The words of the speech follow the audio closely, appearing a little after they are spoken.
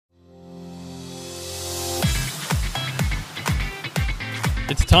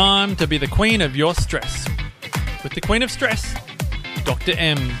It's time to be the queen of your stress. With the Queen of Stress, Dr.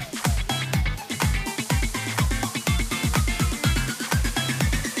 M.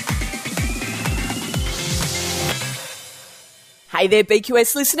 Hey there,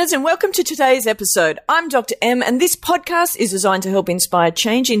 BQS listeners, and welcome to today's episode. I'm Dr. M, and this podcast is designed to help inspire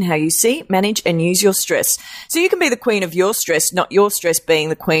change in how you see, manage, and use your stress. So you can be the queen of your stress, not your stress being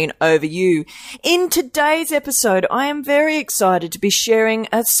the queen over you. In today's episode, I am very excited to be sharing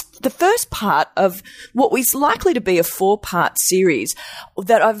the first part of what is likely to be a 4-part series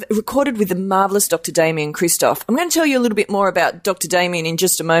that I've recorded with the marvellous Dr. Damian Kristof. I'm going to tell you a little bit more about Dr. Damian in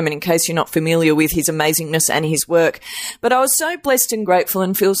just a moment in case you're not familiar with his amazingness and his work. But I was so blessed and grateful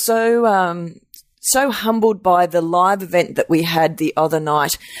and feel so humbled by the live event that we had the other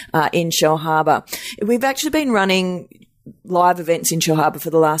night in Shell Harbour. We've actually been running live events in Shell Harbour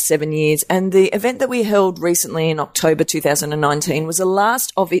for the last 7 years, and the event that we held recently in October 2019 was the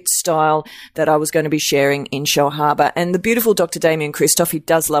last of its style that I was going to be sharing in Shell Harbour. And the beautiful Dr. Damian Kristof, he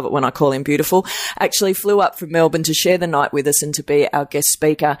does love it when I call him beautiful, actually flew up from Melbourne to share the night with us and to be our guest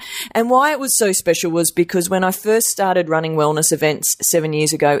speaker. And why it was so special was because when I first started running wellness events 7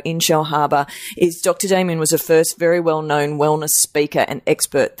 years ago in Shell Harbour, Dr. Damian was the first very well-known wellness speaker and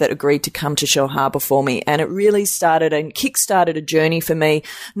expert that agreed to come to Shell Harbour for me. And it really started and kick-started a journey for me,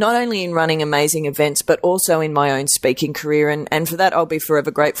 not only in running amazing events, but also in my own speaking career. And for that, I'll be forever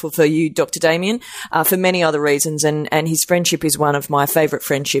grateful for you, Dr. Damian, for many other reasons. And his friendship is one of my favourite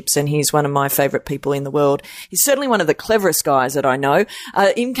friendships, and he's one of my favourite people in the world. He's certainly one of the cleverest guys that I know.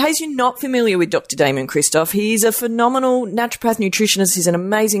 In case you're not familiar with Dr. Damian Kristof, he's a phenomenal naturopath nutritionist. He's an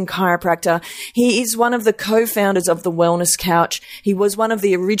amazing chiropractor. He is one of the co-founders of the Wellness Couch. He was one of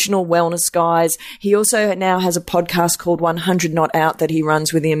the original wellness guys. He also now has a podcast called 100 Not Out that he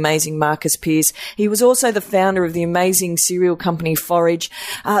runs with the amazing Marcus Pearce. He was also the founder of the amazing cereal company Forage.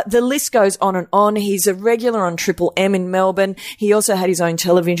 The list goes on and on. He's a regular on Triple M in Melbourne. He also had his own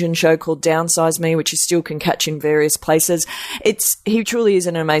television show called Downsize Me, which you still can catch in various places. He truly is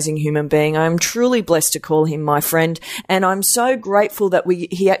an amazing human being. I'm truly blessed to call him my friend, and I'm so grateful that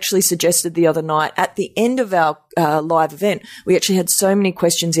he actually suggested the other night at the end of our live event, we actually had so many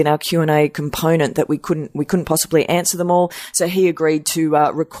questions in our Q&A component that we couldn't possibly answer them all. So he agreed to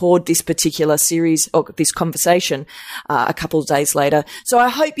record this particular series or this conversation a couple of days later. So I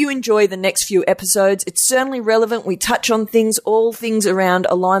hope you enjoy the next few episodes. It's certainly relevant. We touch on all things around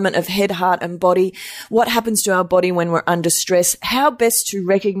alignment of head, heart, and body. What happens to our body when we're under stress? How best to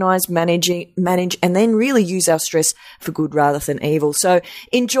recognize, manage, and then really use our stress for good rather than evil. So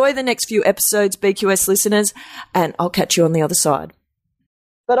enjoy the next few episodes, BQS listeners, and I'll catch you on the other side.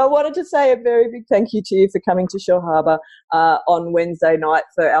 But I wanted to say a very big thank you to you for coming to Shell Harbour on Wednesday night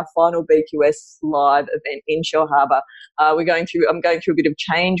for our final BQS live event in Shell Harbour. I'm going through a bit of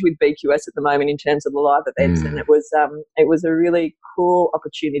change with BQS at the moment in terms of the live events, and it was a really cool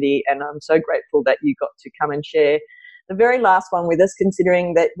opportunity, and I'm so grateful that you got to come and share the very last one with us,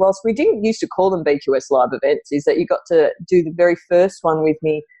 considering that whilst we didn't used to call them BQS live events, is that you got to do the very first one with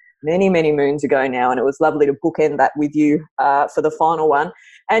me many, many moons ago now, and it was lovely to bookend that with you for the final one.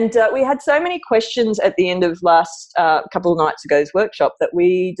 And we had so many questions at the end of last couple of nights ago's workshop that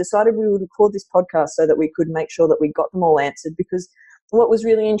we decided we would record this podcast so that we could make sure that we got them all answered, because what was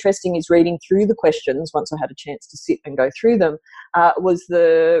really interesting is reading through the questions once I had a chance to sit and go through them, was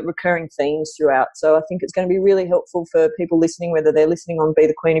the recurring themes throughout. So I think it's going to be really helpful for people listening, whether they're listening on Be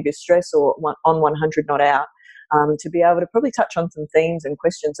the Queen of Your Stress or on 100 Not Out, to be able to probably touch on some themes and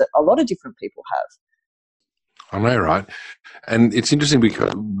questions that a lot of different people have. I know, right? And it's interesting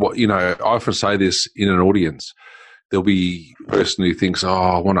because I often say this in an audience. There'll be a person who thinks,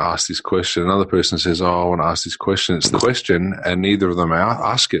 I want to ask this question. Another person says, I want to ask this question. It's the question, and neither of them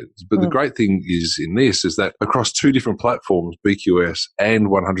ask it. But the great thing is that across 2 different platforms, BQS and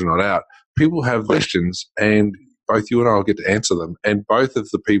 100 Not Out, people have questions, and both you and I will get to answer them. And both of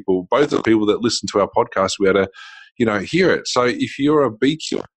the people that listen to our podcast, we had to, hear it. So if you're a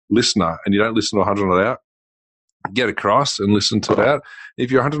BQ listener and you don't listen to 100 Not Out, get across and listen to it out.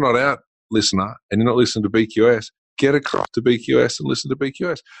 If you're a 100 Not Out listener and you're not listening to BQS, get across to BQS and listen to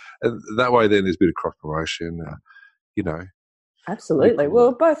BQS. And that way then there's a bit of cross-promotion, Absolutely.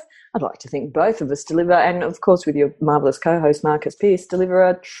 Well, I'd like to think both of us deliver, and of course with your marvellous co-host Marcus Pearce, deliver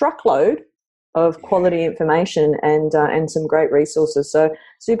a truckload of quality information and some great resources. So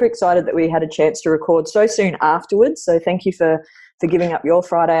super excited that we had a chance to record so soon afterwards. So thank you for giving up your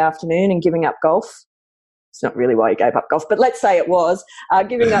Friday afternoon and giving up golf It's not really why he gave up golf, but let's say it was.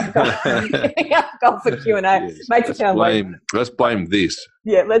 Giving up golf for Q&A makes it sound like... Let's blame this.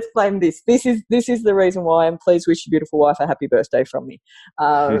 Yeah, let's blame this. This is the reason why. And please wish your beautiful wife a happy birthday from me.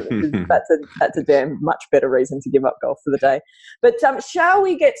 That's a damn much better reason to give up golf for the day. But shall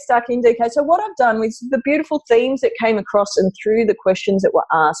we get stuck in, DK? So what I've done with the beautiful themes that came across and through the questions that were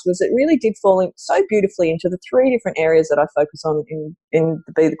asked was it really did fall in so beautifully into the three different areas that I focus on in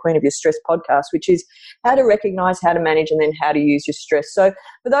the Be the Queen of Your Stress podcast, which is how to recognize, how to manage, and then how to use your stress. So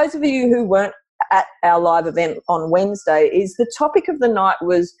for those of you who weren't at our live event on Wednesday, is the topic of the night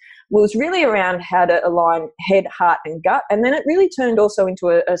was really around how to align head, heart, and gut. And then it really turned also into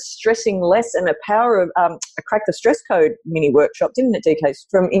a stressing less and a power of a crack the stress code mini workshop, didn't it, DK?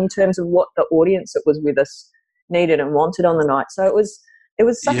 In terms of what the audience that was with us needed and wanted on the night. So it was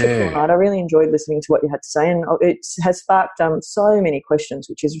such a cool night. I really enjoyed listening to what you had to say, and it has sparked so many questions,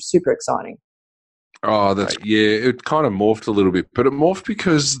 which is super exciting. Oh, it kind of morphed a little bit, but it morphed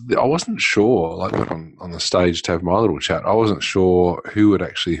because I wasn't sure, like on the stage to have my little chat, I wasn't sure who had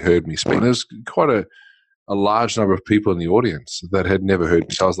actually heard me speak. There was quite a large number of people in the audience that had never heard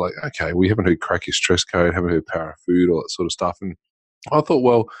me. So I was like, okay, we haven't heard crack your stress code, haven't heard power of food, all that sort of stuff. And I thought,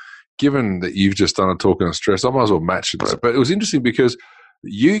 well, given that you've just done a talk on stress, I might as well match it. But it was interesting because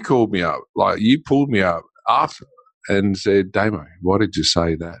you called me up, like you pulled me up after and said, Damo, why did you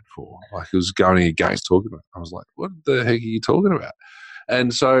say that for? Like it was going against talking about it. I was like, what the heck are you talking about?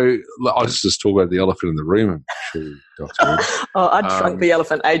 And so I just talk about the elephant in the room. I'm sure, Dr. I shrunk the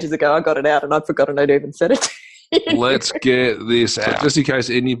elephant ages ago. I got it out and I'd forgotten I'd even said it. Let's get this out. Just in case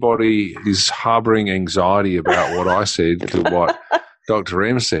anybody is harboring anxiety about what I said to what Dr.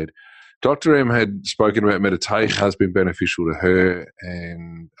 M said. Dr. M had spoken about meditation has been beneficial to her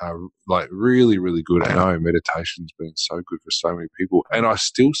and like really, really good. I know meditation's been so good for so many people. And I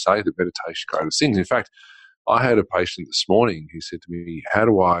still say that meditation greatest things. In fact, I had a patient this morning who said to me, how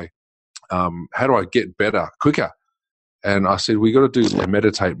do I get better quicker? And I said, we got to do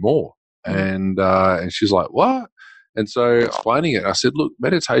meditate more. And she's like, what? And so explaining it, I said, look,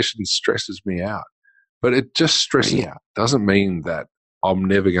 meditation stresses me out, but it just stresses me out. Doesn't mean that I'm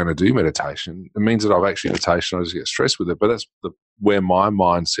never going to do meditation. It means that I've actually meditation. I just get stressed with it. But that's where my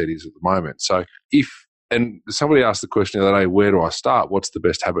mindset is at the moment. So and somebody asked the question the other day, where do I start? What's the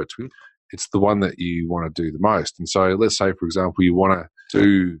best habit to it? It's the one that you want to do the most. And so let's say, for example, you want to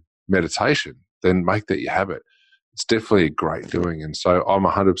do meditation, then make that your habit. It's definitely a great doing. And so I'm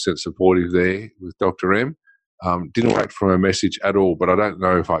 100% supportive there with Dr. M. Didn't wait for a message at all, but I don't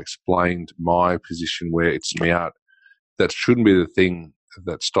know if I explained my position where it's me out. That shouldn't be the thing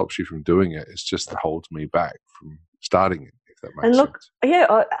that stops you from doing it. It's just that holds me back from starting it, if that makes sense.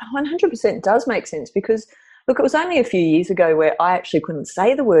 Yeah, 100% does make sense because, look, it was only a few years ago where I actually couldn't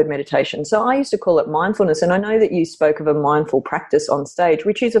say the word meditation. So I used to call it mindfulness. And I know that you spoke of a mindful practice on stage,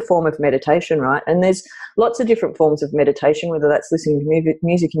 which is a form of meditation, right? And there's lots of different forms of meditation, whether that's listening to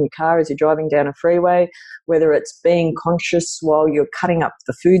music in your car as you're driving down a freeway, whether it's being conscious while you're cutting up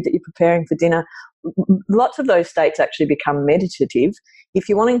the food that you're preparing for dinner. Lots of those states actually become meditative. If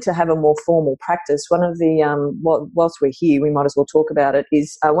you're wanting to have a more formal practice, one of the, whilst we're here, we might as well talk about it,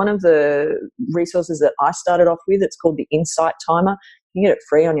 is one of the resources that I started off with. It's called the Insight Timer. You can get it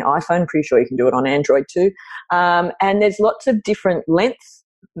free on your iPhone. Pretty sure you can do it on Android too. And there's lots of different length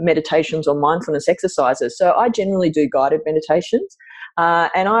meditations or mindfulness exercises. So I generally do guided meditations.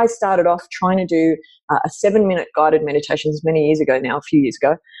 And I started off trying to do a 7-minute guided meditation many years ago now, a few years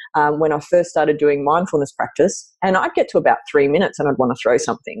ago, when I first started doing mindfulness practice. And I'd get to about 3 minutes and I'd want to throw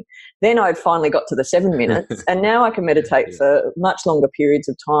something. Then I finally got to the 7 minutes and now I can meditate for much longer periods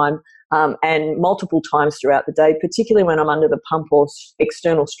of time and multiple times throughout the day, particularly when I'm under the pump or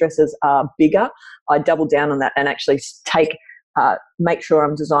external stresses are bigger. I double down on that and actually make sure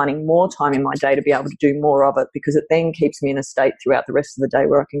I'm designing more time in my day to be able to do more of it, because it then keeps me in a state throughout the rest of the day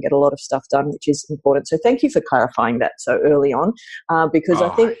where I can get a lot of stuff done, which is important. So thank you for clarifying that so early on, because I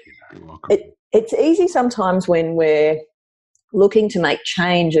think it's easy sometimes when we're looking to make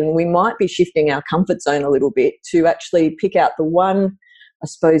change and we might be shifting our comfort zone a little bit to actually pick out the one, I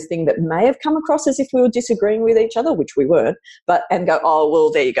suppose, thing that may have come across as if we were disagreeing with each other, which we weren't, and go, oh,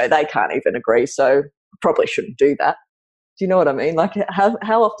 well, there you go, they can't even agree, so probably shouldn't do that. Do you know what I mean? Like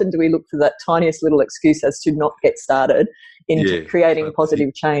how often do we look for that tiniest little excuse as to not get started in creating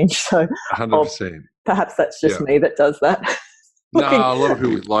positive change? So 100%. Perhaps that's just me that does that. No, a lot of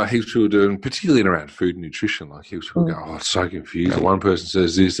people, like heaps of people doing, particularly around food and nutrition, like heaps of people go, oh, it's so confused. One person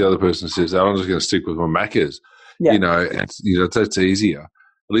says this, the other person says that. I'm just going to stick with my Maccas. Yeah. That's easier. At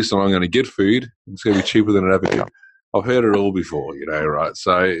least I'm going to get food. It's going to be cheaper than an avocado. I've heard it all before, right?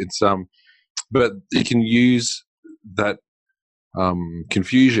 So it's But you can use that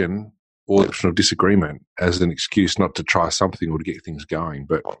confusion or optional disagreement as an excuse not to try something or to get things going.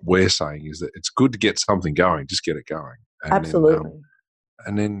 But what we're saying is that it's good to get something going, just get it going. And Absolutely.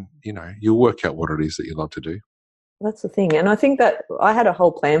 Then, you'll work out what it is that you love to do. That's the thing. And I think that I had a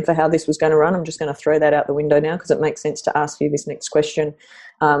whole plan for how this was going to run. I'm just going to throw that out the window now because it makes sense to ask you this next question,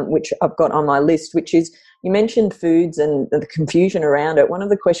 which I've got on my list, which is you mentioned foods and the confusion around it. One of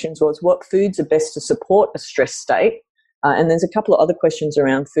the questions was what foods are best to support a stress state? And there's a couple of other questions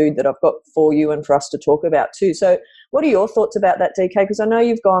around food that I've got for you and for us to talk about too. So what are your thoughts about that, DK? Because I know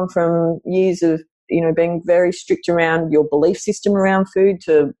you've gone from years of, being very strict around your belief system around food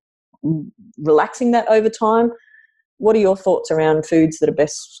to relaxing that over time. What are your thoughts around foods that are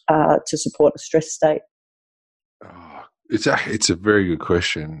best to support a stress state? It's a very good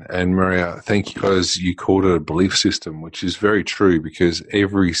question. And Maria, thank you, because you called it a belief system, which is very true because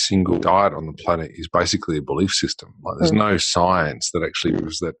every single diet on the planet is basically a belief system. Like there's no science that actually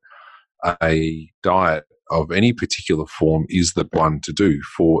proves that a diet of any particular form is the one to do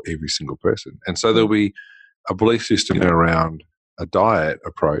for every single person. And so there'll be a belief system around a diet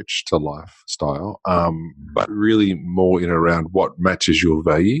approach to lifestyle, but really more in around what matches your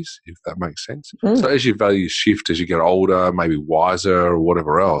values, if that makes sense. So as your values shift as you get older, maybe wiser or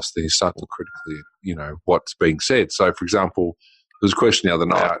whatever else, then you start to look critically at, what's being said. So, for example, there was a question the other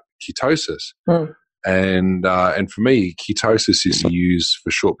night about ketosis. And for me, ketosis is used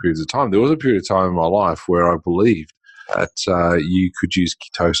for short periods of time. There was a period of time in my life where I believed that you could use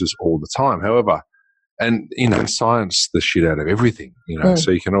ketosis all the time. However, and, science the shit out of everything,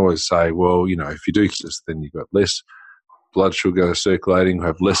 so you can always say, well, if you do this, then you've got less blood sugar circulating, you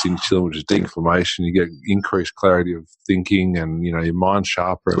have less insulin, which is de-inflammation, you get increased clarity of thinking and, your mind's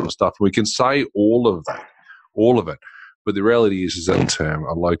sharper and all stuff. We can say all of it. But the reality is that in term,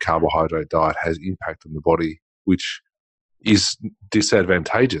 a low carbohydrate diet has impact on the body, which is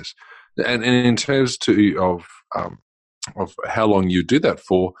disadvantageous. And in terms of how long you do that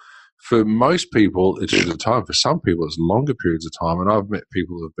for most people, it's a time. For some people, it's longer periods of time. And I've met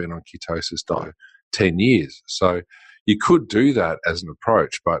people who have been on ketosis diet 10 years. So you could do that as an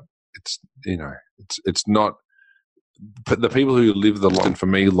approach, but it's not. But the people who live the long, for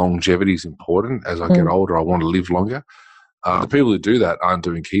me, longevity is important. As I get older, I want to live longer. The people who do that aren't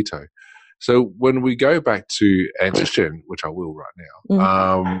doing keto. So when we go back to question, which I will right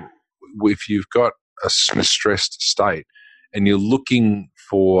now, if you've got a stressed state and you're looking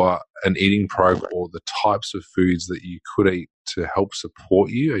for an eating program or the types of foods that you could eat to help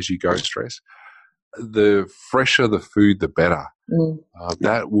support you as you go stress, the fresher the food, the better.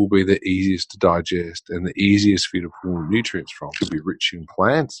 That will be the easiest to digest and the easiest for you to pull nutrients from. It should be rich in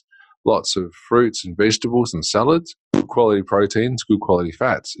plants, lots of fruits and vegetables and salads, good quality proteins, good quality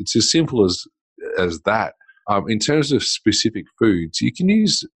fats. It's as simple as that. In terms of specific foods, you can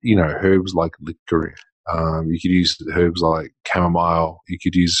use, herbs like licorice. You could use herbs like chamomile. You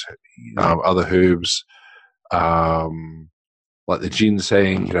could use other herbs like the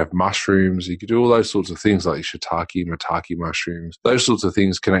ginseng. You could have mushrooms. You could do all those sorts of things like shiitake, maitake mushrooms. Those sorts of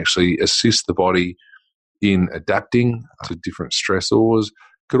things can actually assist the body in adapting to different stressors.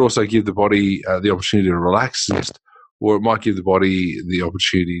 Could also give the body the opportunity to relax, or it might give the body the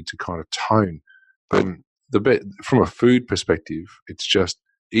opportunity to kind of tone. But from a food perspective, it's just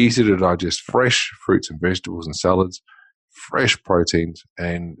easy to digest fresh fruits and vegetables and salads, fresh proteins,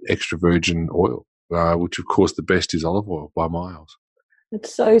 and extra virgin oil, which, of course, the best is olive oil by miles.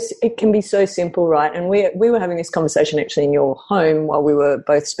 It can be so simple, right? And we were having this conversation actually in your home while we were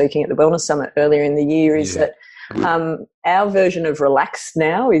both speaking at the Wellness Summit earlier in the year, is that our version of relaxed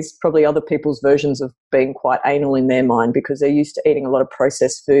now is probably other people's versions of being quite anal in their mind because they're used to eating a lot of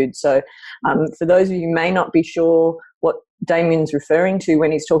processed food. So for those of you who may not be sure what Damian's referring to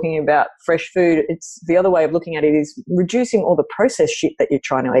when he's talking about fresh food, it's the other way of looking at it is reducing all the processed shit that you're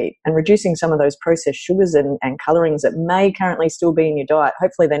trying to eat and reducing some of those processed sugars and colorings that may currently still be in your diet.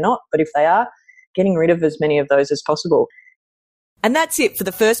 Hopefully they're not, but if they are, getting rid of as many of those as possible. And that's it for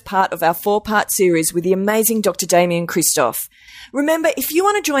the first part of our 4-part series with the amazing Dr. Damian Kristof. Remember, if you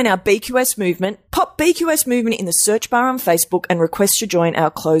want to join our BQS movement, pop BQS movement in the search bar on Facebook and request to join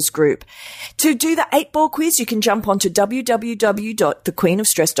our closed group. To do the 8-ball quiz, you can jump onto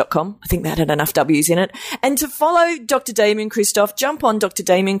www.thequeenofstress.com. I think that had enough W's in it. And to follow Dr. Damian Kristof, jump on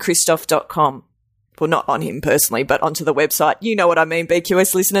drdamiankristof.com. Well, not on him personally, but onto the website. You know what I mean,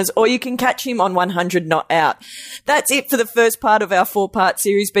 BQS listeners, or you can catch him on 100 Not Out. That's it for the first part of our 4-part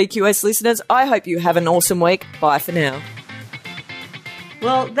series, BQS listeners. I hope you have an awesome week. Bye for now.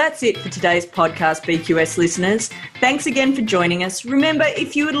 Well, that's it for today's podcast, BQS listeners. Thanks again for joining us. Remember,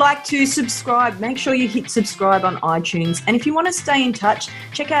 if you would like to subscribe, make sure you hit subscribe on iTunes. And if you want to stay in touch,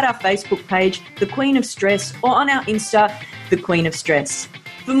 check out our Facebook page, The Queen of Stress, or on our Insta, The Queen of Stress.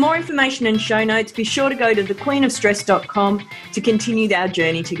 For more information and show notes, be sure to go to thequeenofstress.com to continue our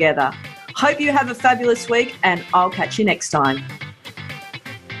journey together. Hope you have a fabulous week, and I'll catch you next time.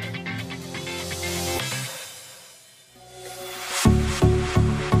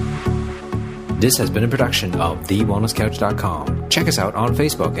 This has been a production of TheWellnessCouch.com. Check us out on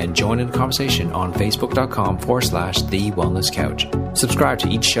Facebook and join in the conversation on Facebook.com/The Wellness Couch. Subscribe to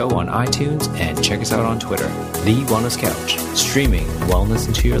each show on iTunes and check us out on Twitter. The Wellness Couch, streaming wellness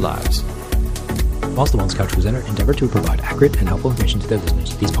into your lives. Whilst the Wellness Couch presenter endeavored to provide accurate and helpful information to their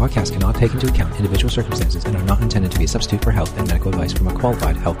listeners, these podcasts cannot take into account individual circumstances and are not intended to be a substitute for health and medical advice from a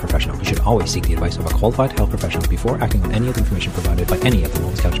qualified health professional. You should always seek the advice of a qualified health professional before acting on any of the information provided by any of the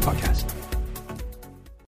Wellness Couch podcasts.